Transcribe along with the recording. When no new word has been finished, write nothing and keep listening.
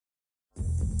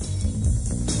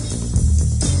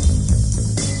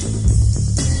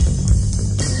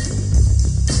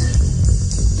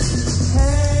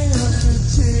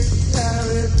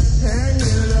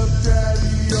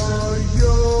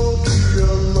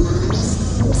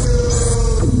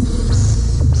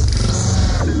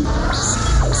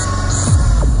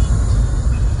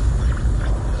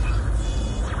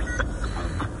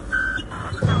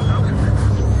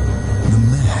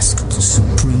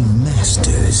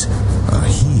days are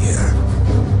here.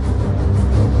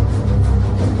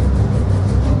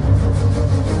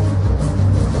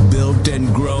 Built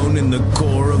and grown in the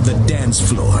core of the dance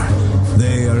floor,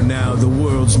 they are now the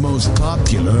world's most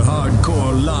popular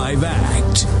hardcore live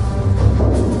act.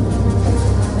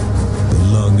 The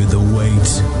longer the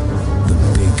wait, the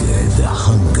bigger the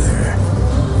hunger.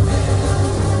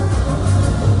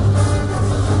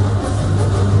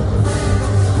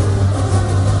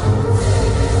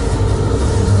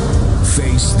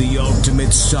 Face the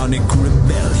ultimate sonic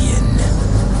rebellion.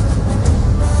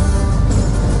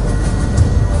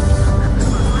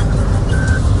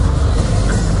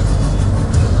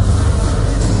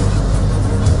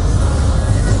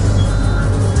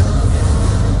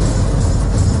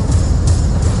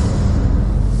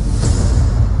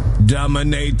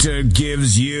 Dominator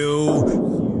gives you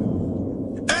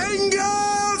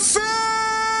Angerfist!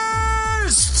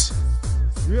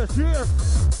 Yes, yes.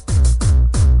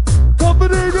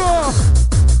 Dominator!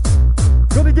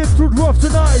 Gonna get too rough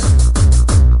tonight.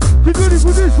 Get ready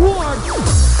for this one!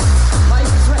 My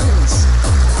friends,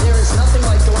 there is nothing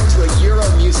like going to a Euro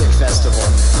music festival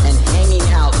and hanging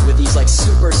out with these like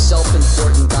super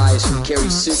self-important guys who carry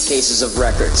suitcases of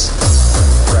records.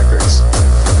 Records.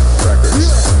 Records.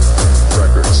 Yeah.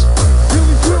 Records.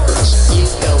 Records. You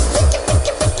go.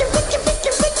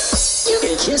 You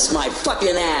can kiss my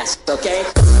fucking ass, okay?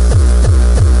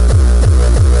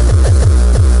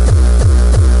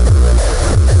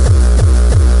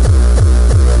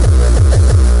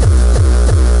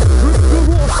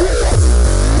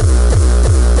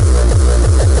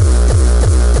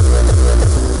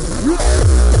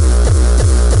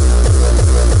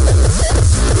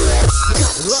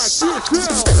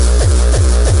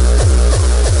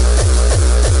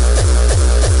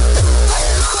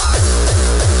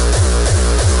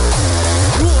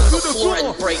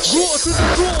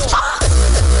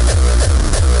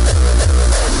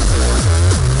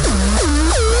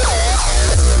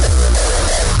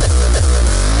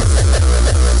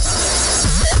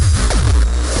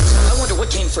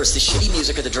 First, the shitty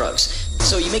music or the drugs.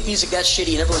 So you make music that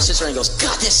shitty and everyone sits around and goes,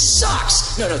 God, this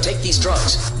sucks! No, take these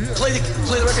drugs. Play the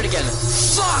record again.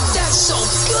 Fuck, that's so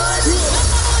good!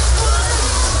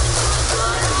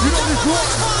 You know this one?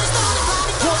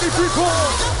 20 people!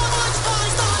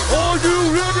 Are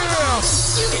you ready?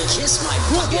 You can kiss my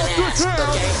fucking ass,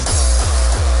 okay?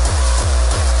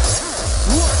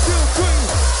 1, 2, 3,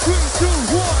 3,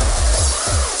 2, 1.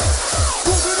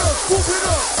 Move it up, move it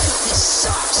up. This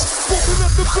sucks. Open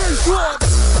up the bass drum.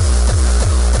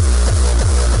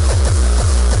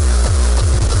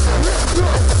 Let's go.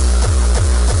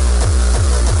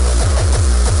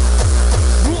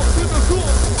 Rock in the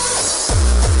floor.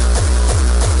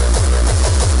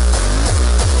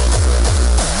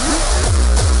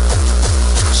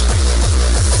 Trust me,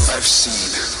 I've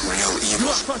seen real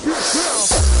evil.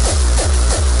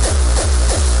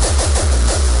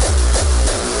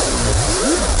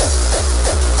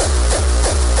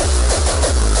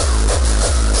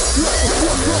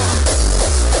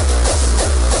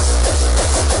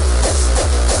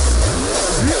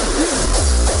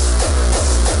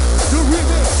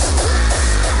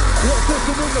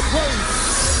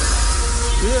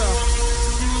 Yeah,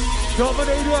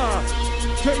 Dominator,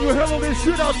 can you handle this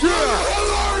shit out there?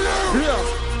 Yeah.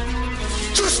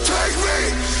 Just take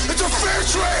me! It's a fair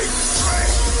trade!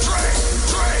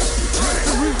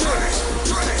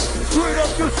 Straight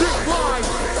up the 6 line.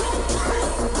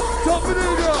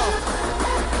 Dominator,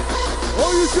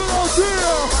 are you still out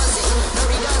there?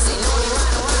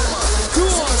 Come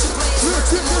on,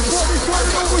 let's get this party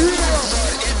started over here.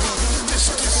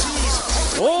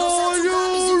 Are you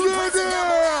ready?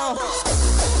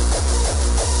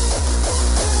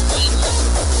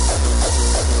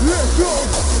 Let's go.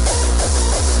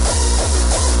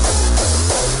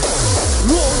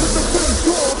 Roll with the bass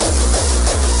drum.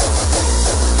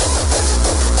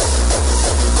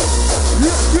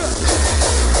 Yeah.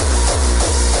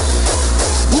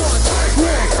 1, 2,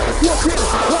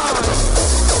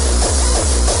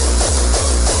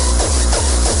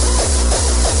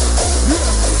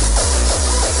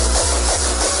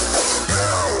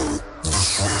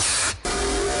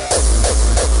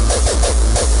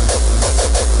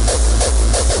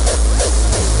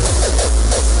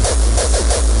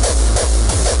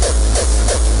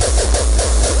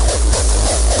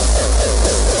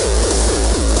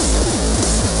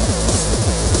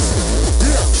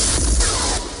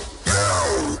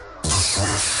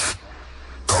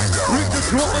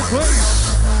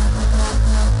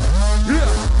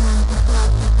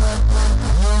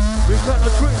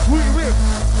 3,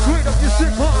 Straight up your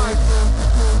shit line.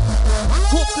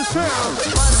 Pop the sound.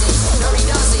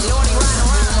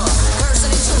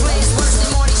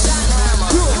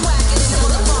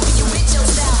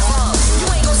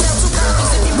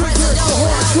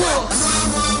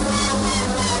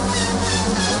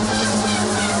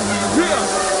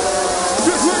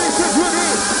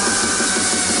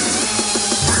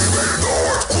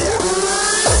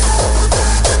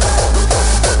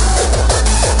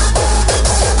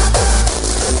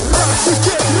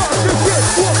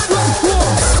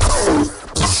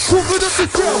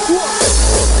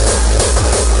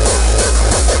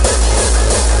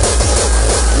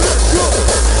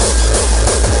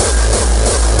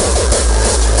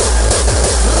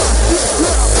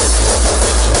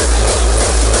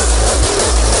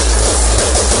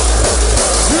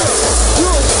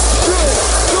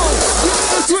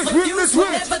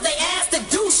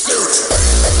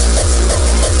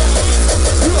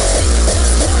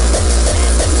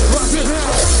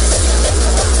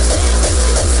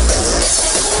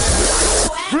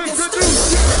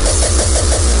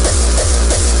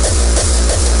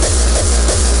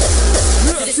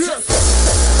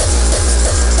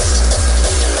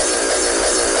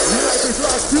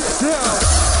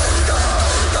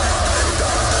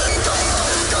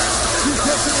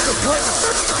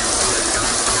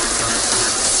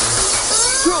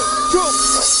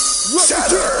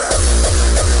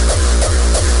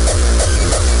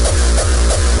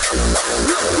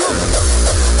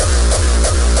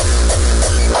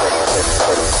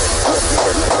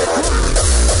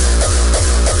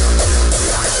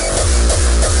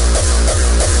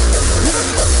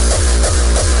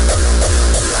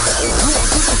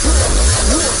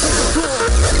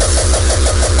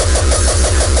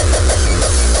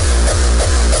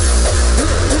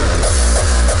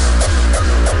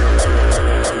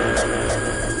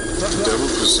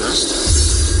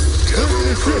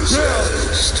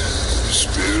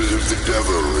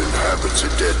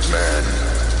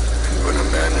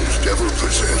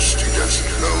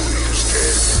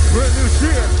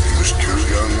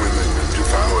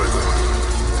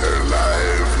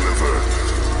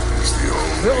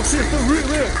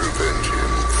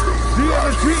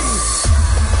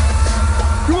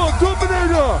 Come on,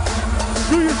 Dominator!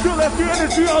 Do you still have the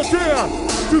energy out there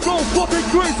to go fucking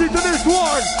crazy to this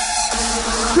one?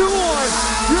 Come on!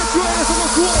 You're trying to the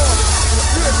floor!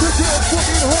 You're taking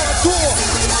fucking hardcore!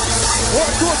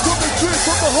 Hardcore coming straight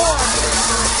from the heart!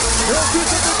 They're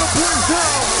getting in the place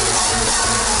now!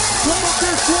 Come on,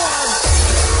 this one!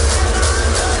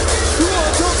 Come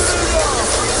on, Dominator!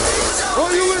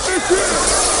 Are you with this shit?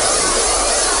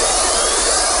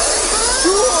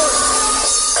 Come on!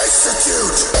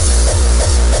 Execute!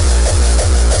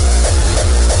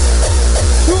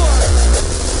 Come on!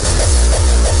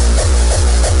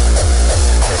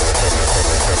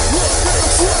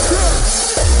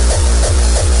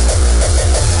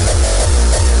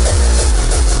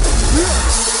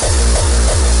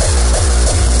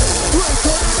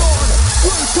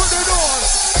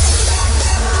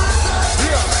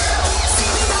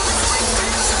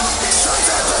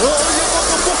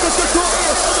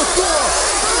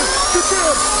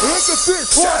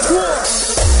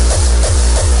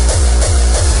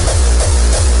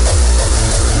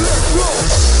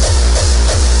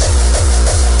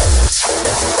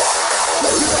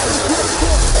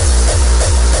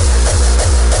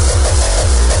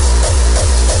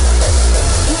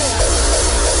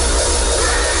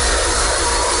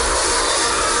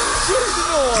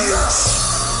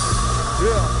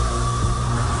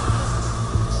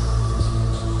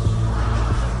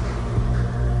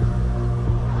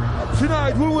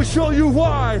 Tonight we will show you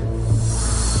why.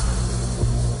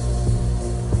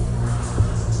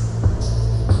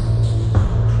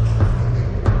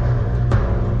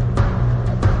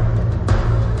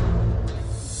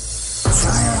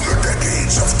 Through the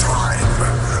decades of time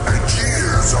and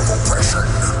years of oppression,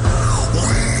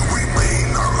 we remain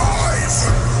alive.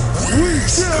 We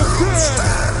still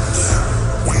stand.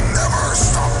 We never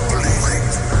stop believing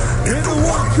in the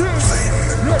one thing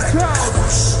that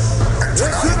counts. And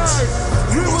tonight,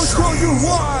 we will show you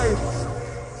why.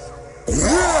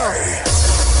 Why?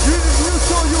 We will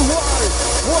show you why.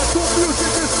 Hardcore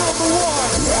music is number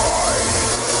one. Why?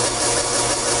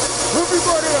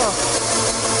 Everybody up.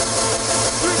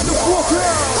 Bring the fuck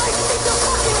out.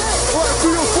 Right to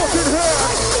your fucking head.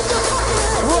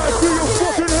 Right to your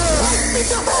fucking head.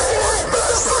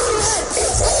 Masters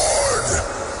of hardcore.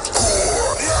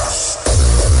 Yes.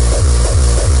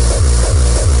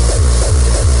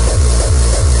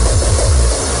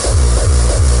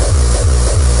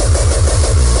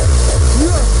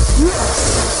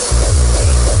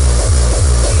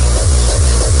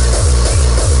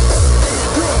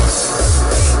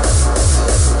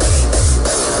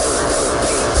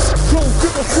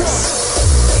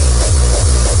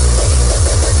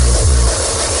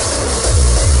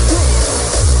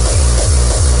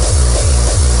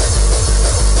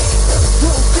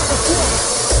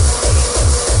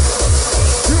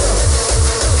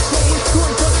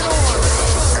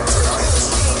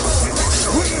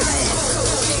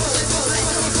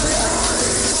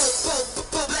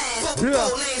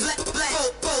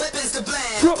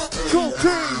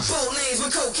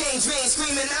 cocaine drain,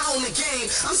 screaming I own the game.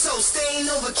 I'm so stained,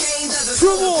 overcame, doesn't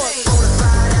Come feel the on. pain.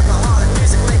 Bonafide alcoholic,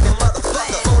 music making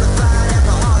motherfucker. Bonafide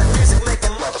alcoholic, music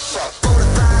making motherfucker.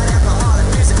 Bonafide alcoholic,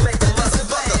 music making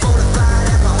motherfucker. Bonafide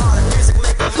alcoholic, music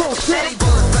making motherfucker.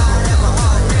 Bonafide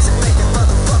alcoholic, music making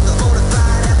motherfucker.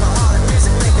 Bonafide alcoholic,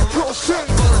 music making motherfucker.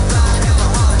 Bonafide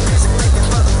alcoholic, music making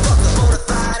motherfucker.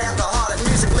 Bonafide alcoholic,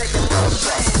 music making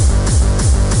motherfucker.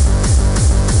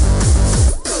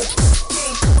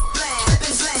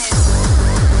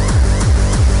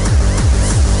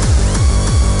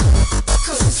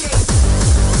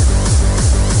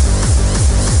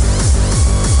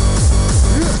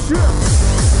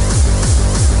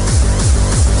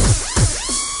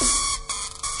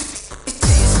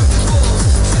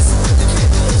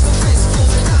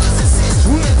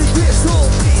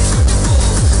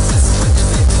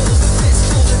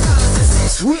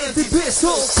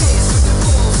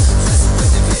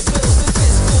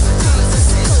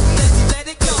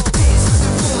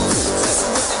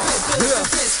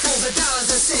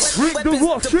 Bring the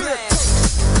rock shit.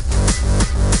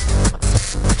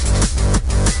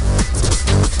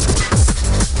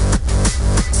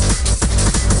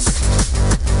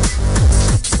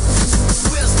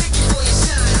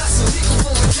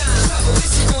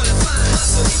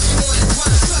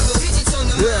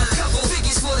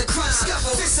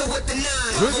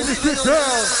 Bringing the shit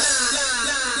down.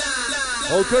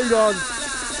 Oké dan.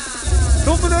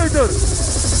 Dominator.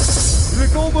 Jullie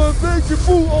komen een beetje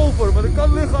moe over, maar dat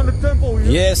kan liggen aan de tempo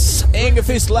hier. Yes,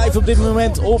 Angerfist live op dit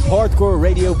moment op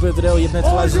hardcoreradio.nl. Je hebt net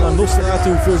geluisterd naar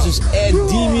Nosferatu versus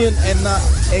Endymion. En na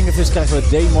Angerfist krijgen we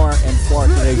Demar en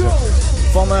Party Raver.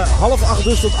 Van 7:30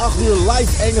 dus tot 8 uur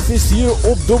live Angerfist hier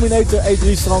op Dominator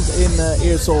E3 strand in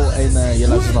Eersel. En je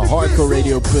luistert naar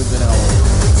hardcoreradio.nl.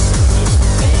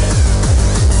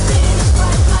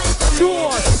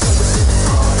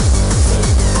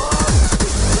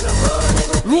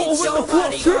 Roll with the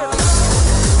fuck shit.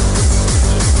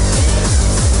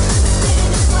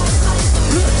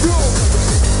 Let's go.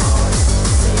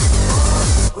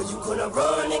 When you gonna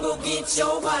run and go get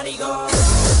your bodyguard?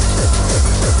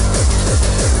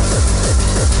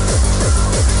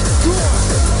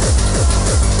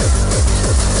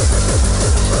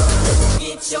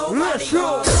 Get your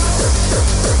bodyguard.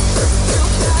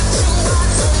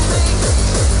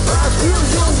 I feel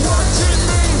you watching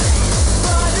me,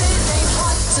 but it ain't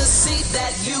hard to see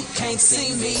that you can't see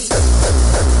me.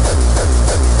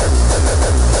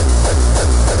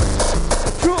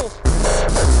 Go.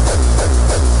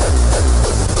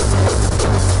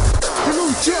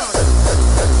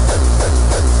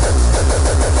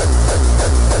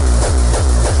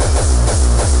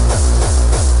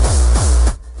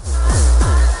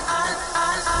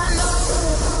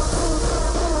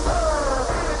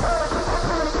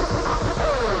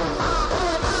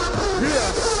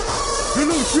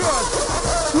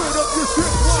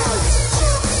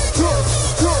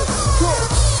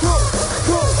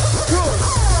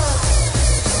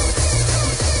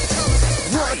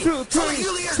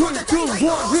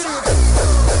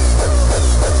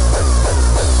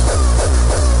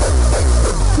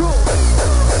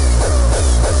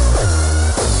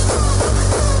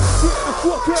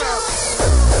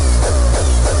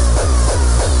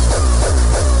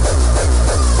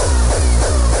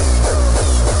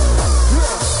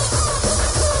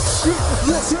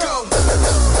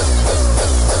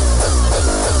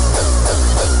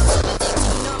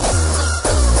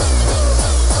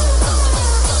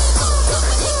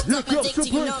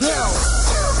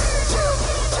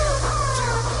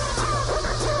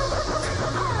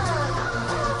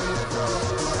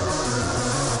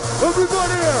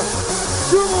 Everybody,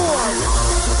 come on!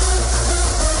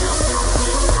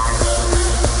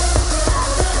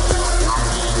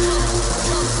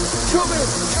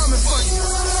 Coming for you.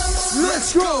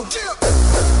 Let's go!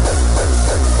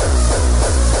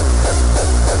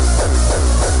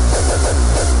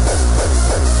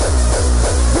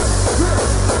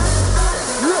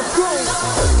 Let's go!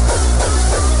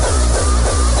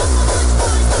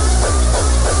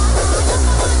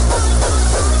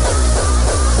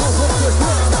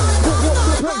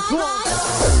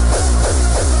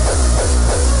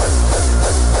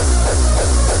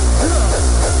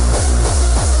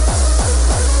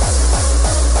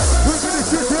 We're gonna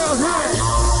sit down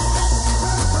here.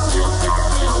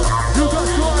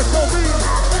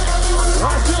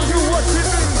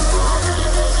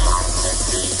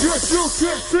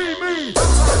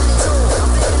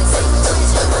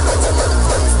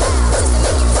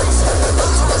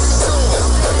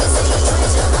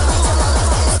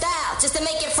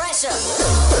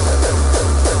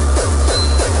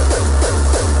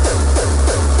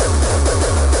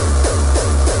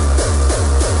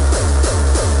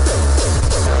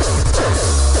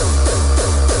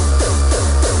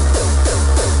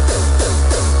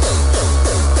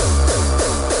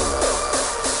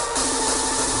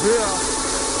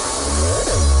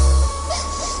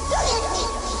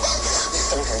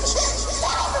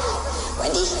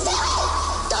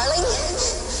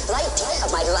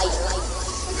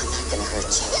 hurt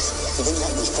you. You didn't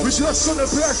let me finish. We're just gonna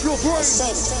bash your I brain.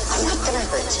 said, I'm not gonna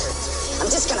hurt you. I'm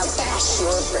just gonna bash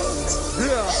your brains.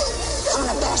 Yeah. I'm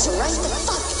gonna bash them right the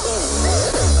fuck in.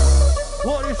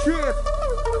 What is shit?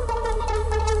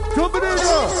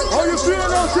 Dominator, how you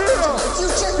feeling out there?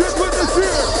 Get with the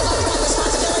shit.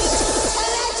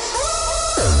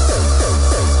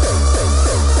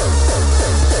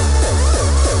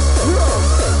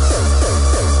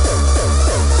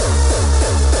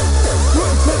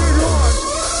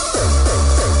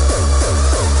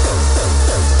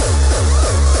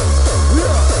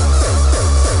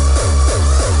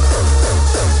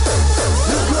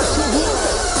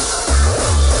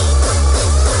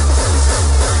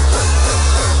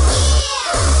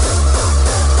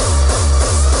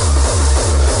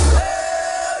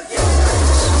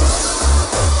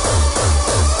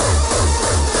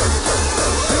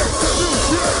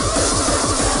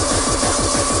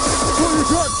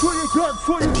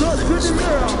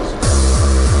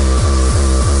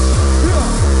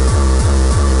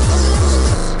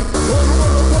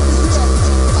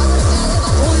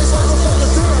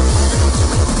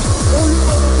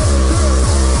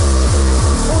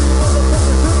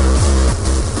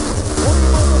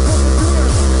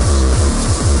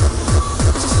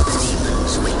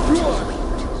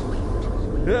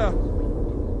 Ja,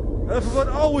 even wat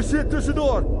oude shit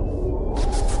tussendoor.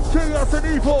 Chaos and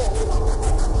evil.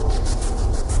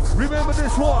 Remember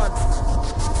this one.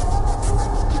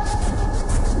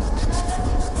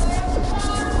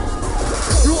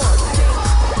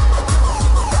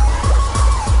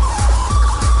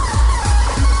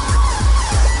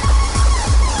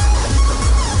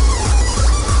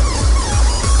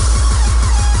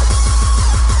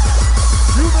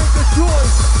 You make the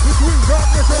choice between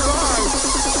darkness and light.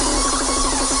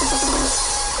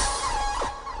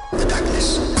 The darkness.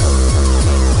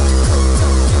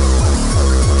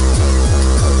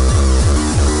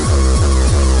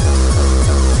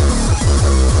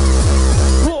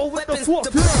 Roll with the fuck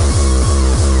down.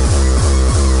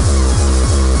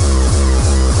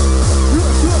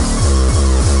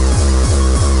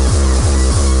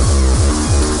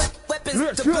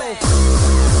 Let's go.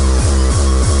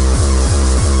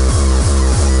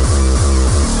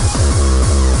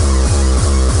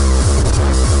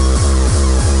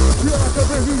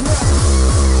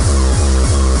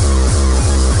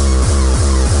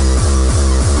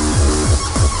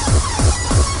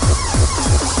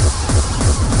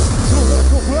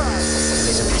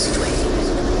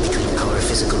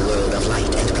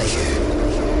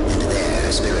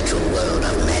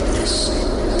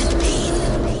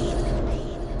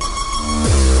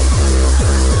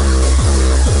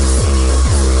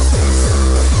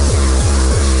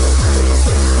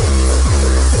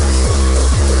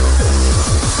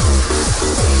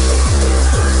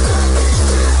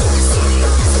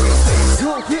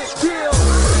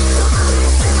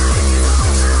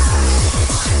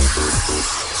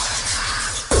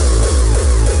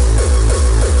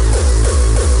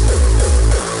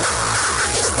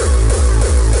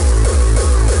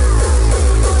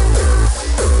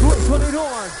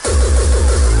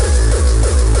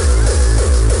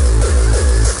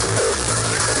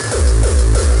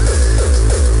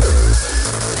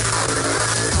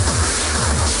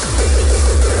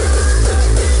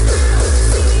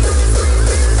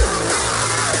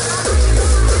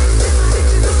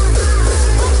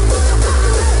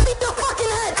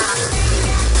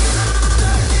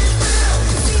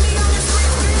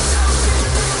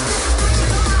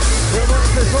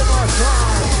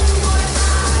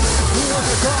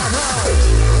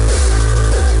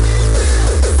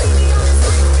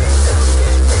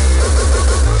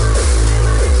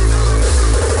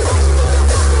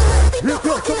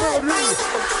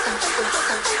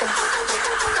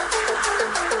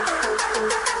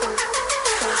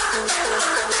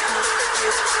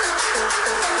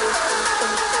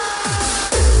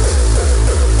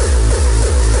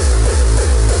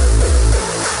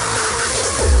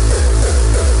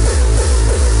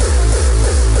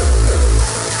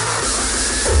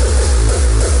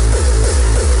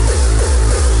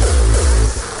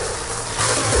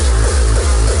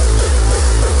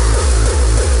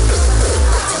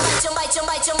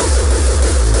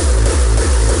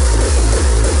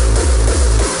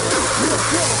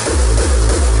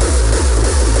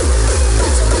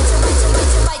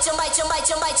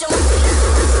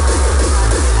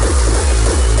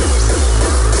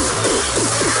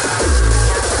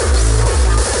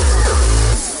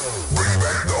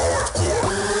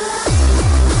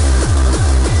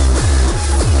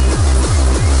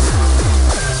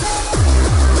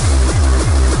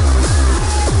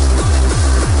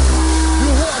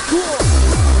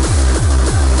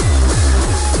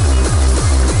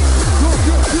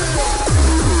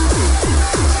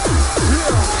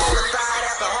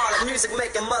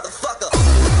 making motherfucker.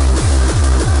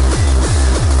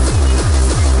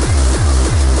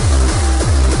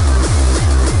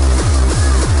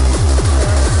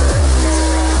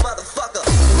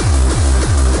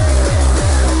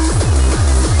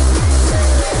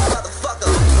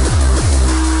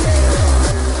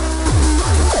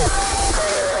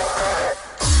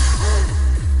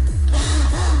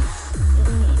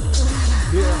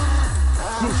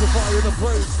 Crucify in the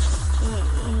place.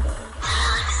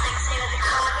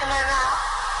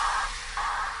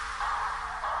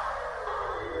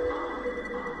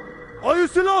 Are you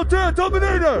still out there,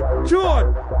 Dominator? Come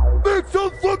on, make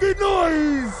some fucking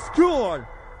noise. Come on.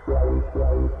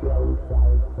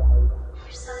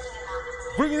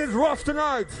 Bringing it rough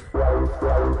tonight.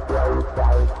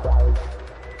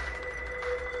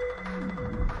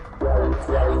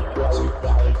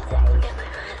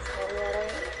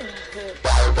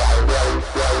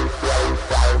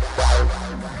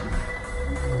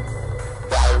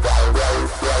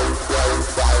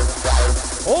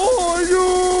 Oh, are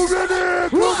you ready?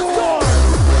 Come on!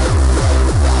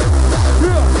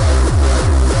 Yeah.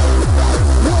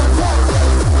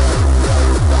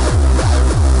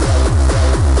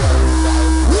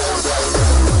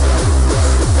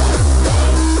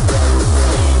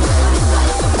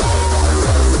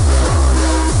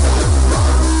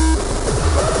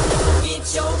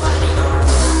 Get your body on.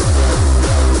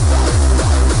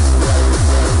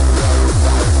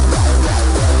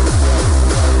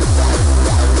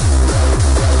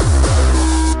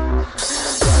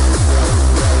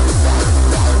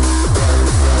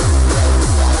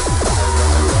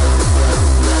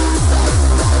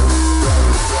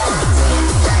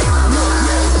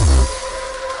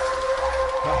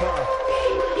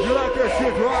 You like that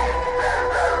shit, right?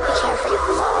 You can't forget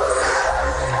the laws.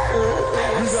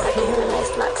 You got the rules.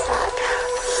 Smokestack.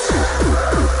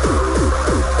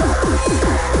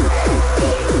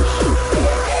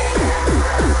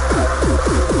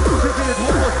 Kicking it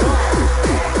one more time.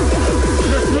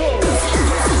 Let's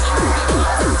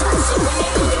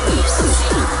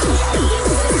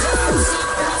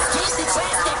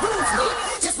go.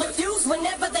 Just refuse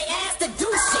whenever they ask to do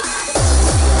shit.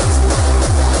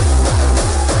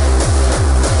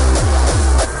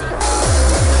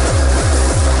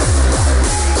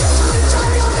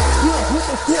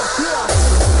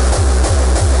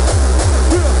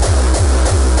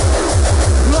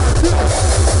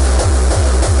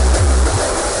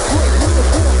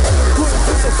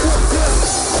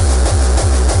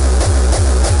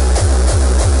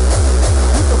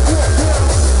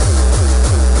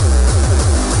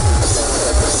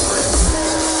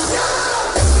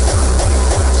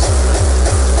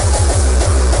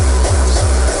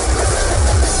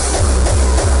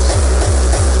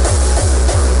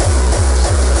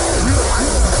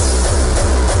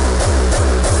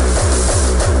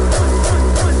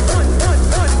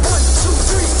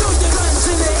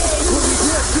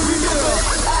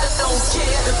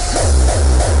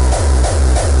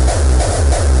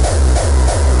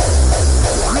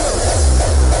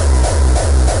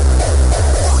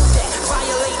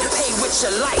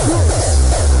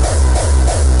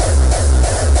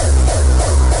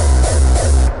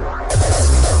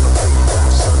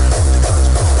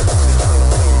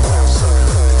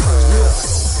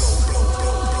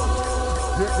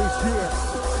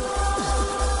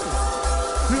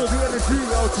 Feel the energy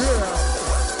out there.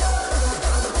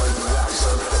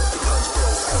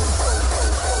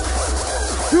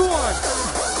 Come on.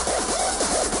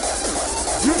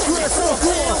 You dress up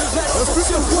for. Let's put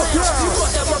your foot down.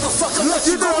 Like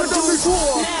you never done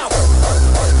before.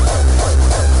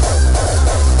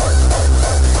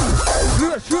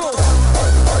 Let's go.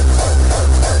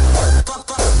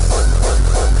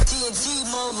 TNT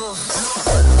mother.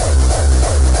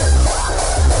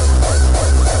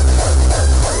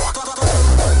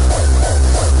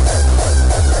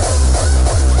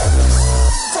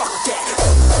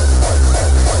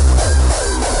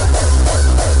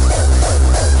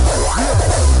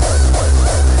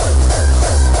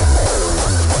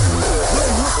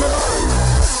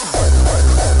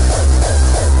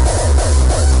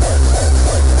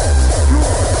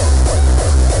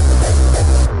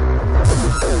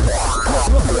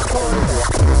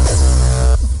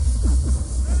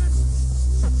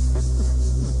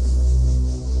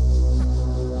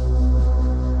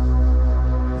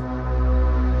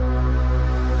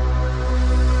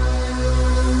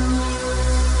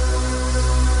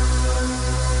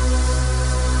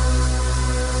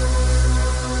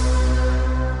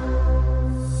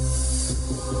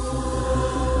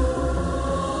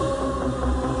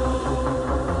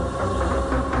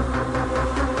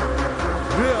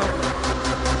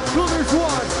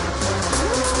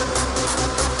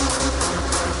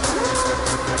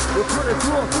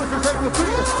 Fuck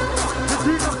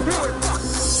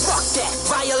that,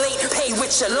 violate, pay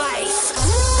with your life.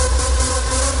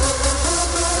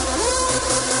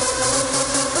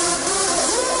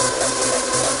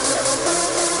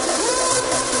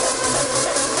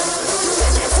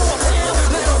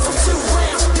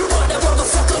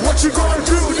 What you gonna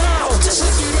do now? Just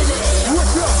lick it in the air.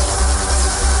 What's up?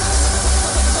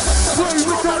 Play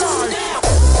with that eye.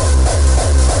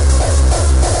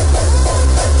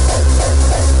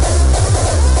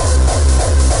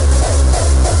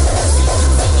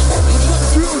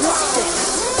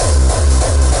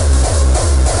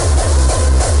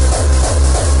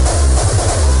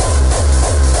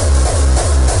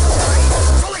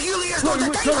 Play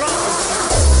with your eye.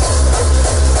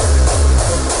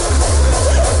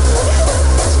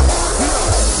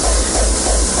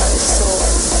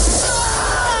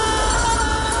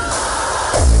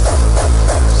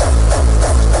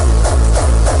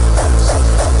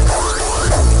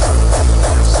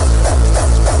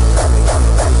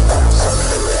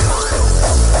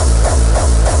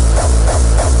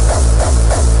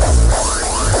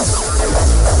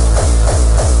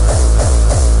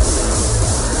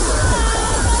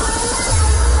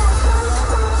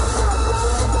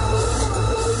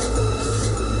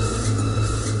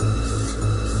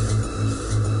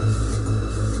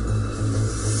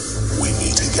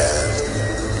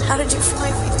 How did you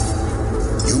find me?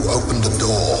 You opened a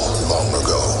door long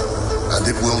ago, and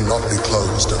it will not be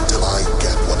closed until I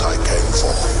get what I came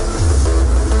for.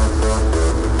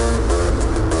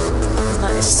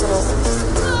 My soul.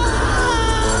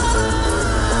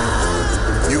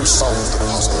 You solved the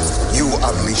puzzle. You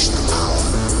unleashed the power.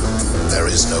 There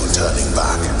is no turning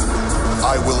back.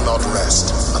 I will not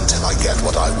rest until I get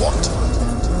what I want.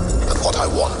 And what I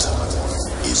want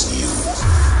is you.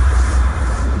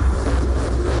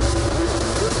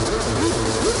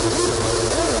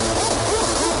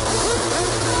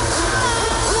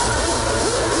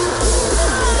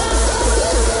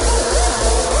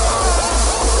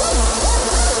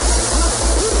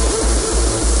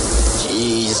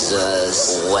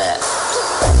 Jesus wept.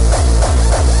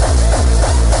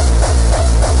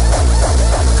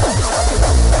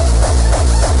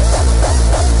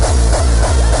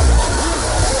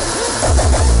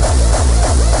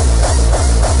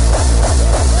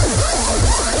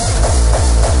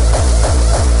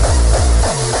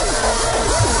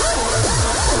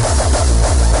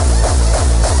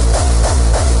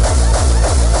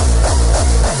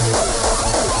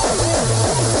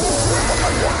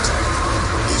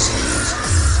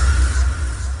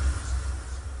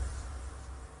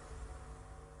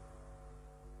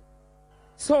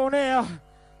 So now,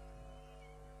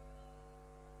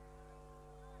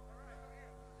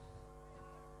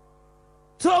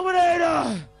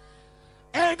 Dominator,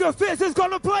 Angerfist is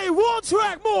gonna play one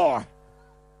track more.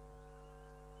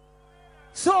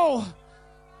 So,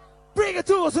 bring it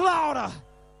to us louder.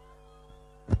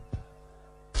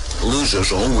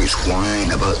 Losers always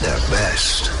whine about their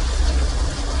best.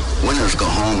 Winners go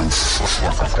home and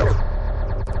fuck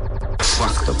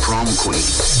the prom queen.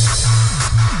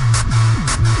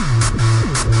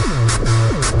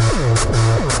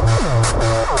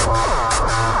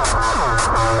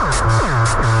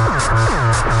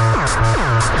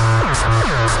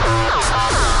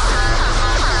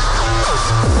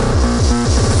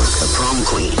 The prom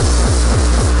queen.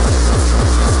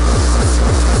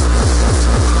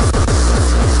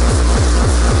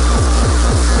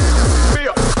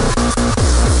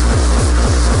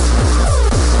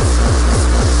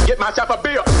 Get myself a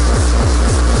beer.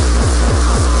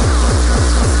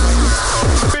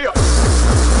 Beer.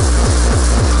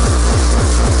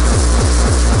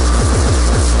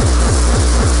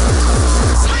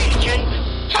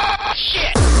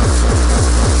 Shit.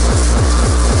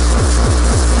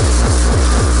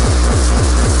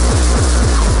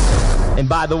 And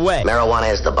by the way,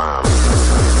 Marijuana is the bomb.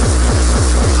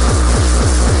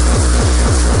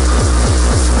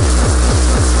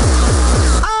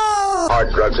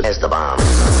 Hard drugs is the bomb.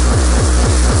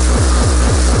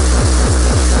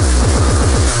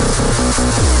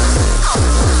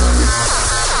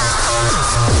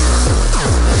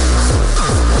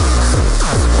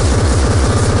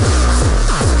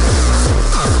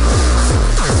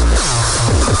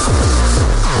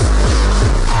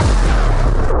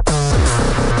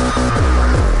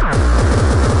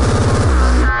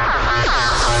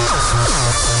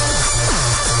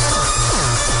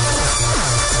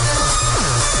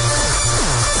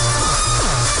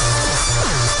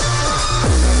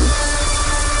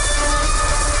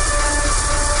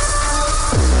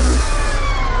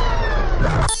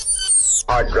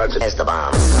 Hard drugs is the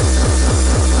bomb.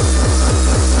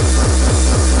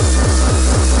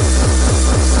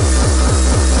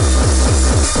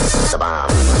 the bomb.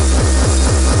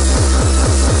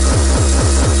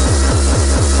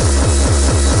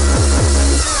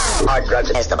 Hard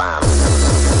drugs is the bomb.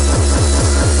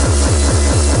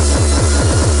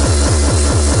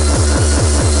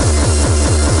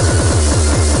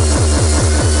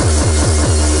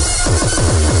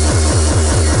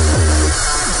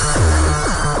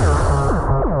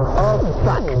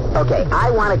 Okay, I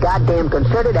want a goddamn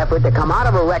concerted effort to come out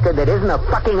of a record that isn't a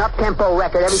fucking up-tempo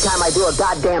record every time I do a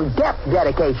goddamn death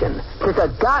dedication. It's a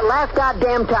last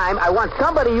goddamn time I want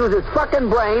somebody to use his fucking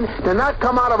brain to not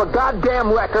come out of a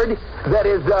goddamn record that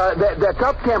is, that's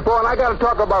up-tempo, and I gotta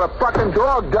talk about a fucking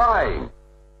dog dying.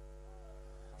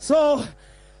 So,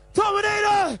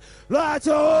 Dominator, laat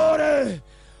ze horen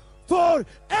voor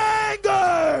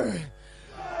Angerfist!